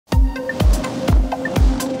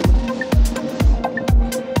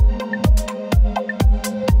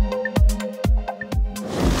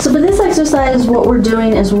exercise, what we're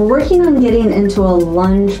doing is we're working on getting into a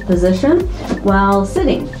lunge position while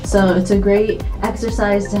sitting. So it's a great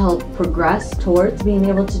exercise to help progress towards being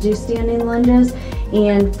able to do standing lunges.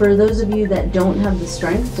 And for those of you that don't have the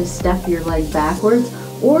strength to step your leg backwards,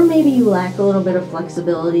 or maybe you lack a little bit of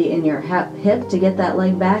flexibility in your hip to get that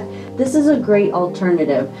leg back, this is a great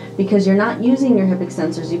alternative because you're not using your hip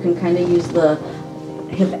extensors. You can kind of use the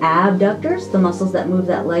hip abductors, the muscles that move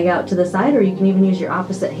that leg out to the side, or you can even use your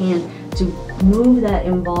opposite hand to move that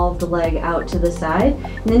involved leg out to the side.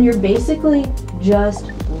 And then you're basically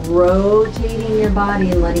just rotating your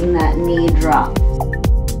body and letting that knee drop.